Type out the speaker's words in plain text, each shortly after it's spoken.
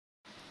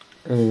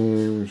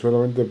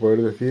Solamente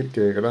poder decir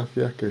que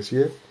gracias,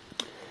 Kessie,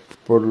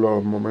 por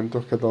los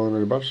momentos que has dado en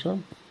el Barça,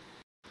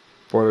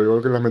 por el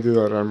gol que le has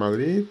metido al Real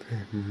Madrid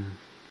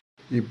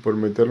y por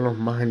meternos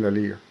más en la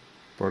liga,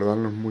 por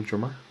darnos mucho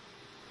más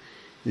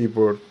y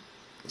por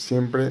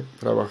siempre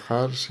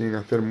trabajar sin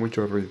hacer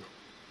mucho ruido.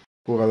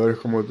 Jugadores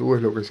como tú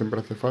es lo que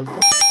siempre hace falta,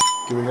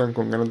 que vengan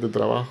con ganas de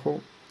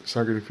trabajo,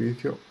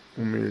 sacrificio,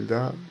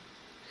 humildad,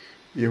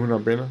 y es una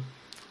pena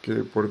que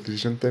por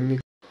decisión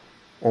técnica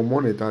o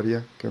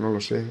monetaria, que no lo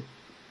sé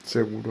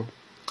seguro,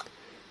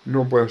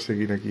 no puedas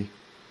seguir aquí.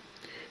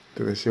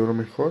 Te deseo lo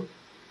mejor.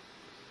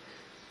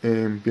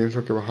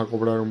 Pienso que vas a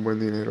cobrar un buen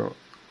dinero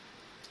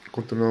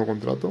con tu nuevo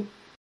contrato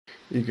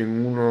y que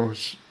en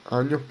unos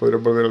años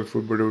podrás volver al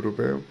fútbol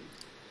europeo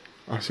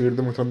a seguir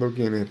demostrando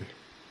quién eres.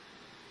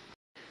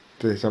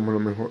 Te deseo lo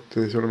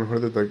mejor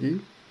desde aquí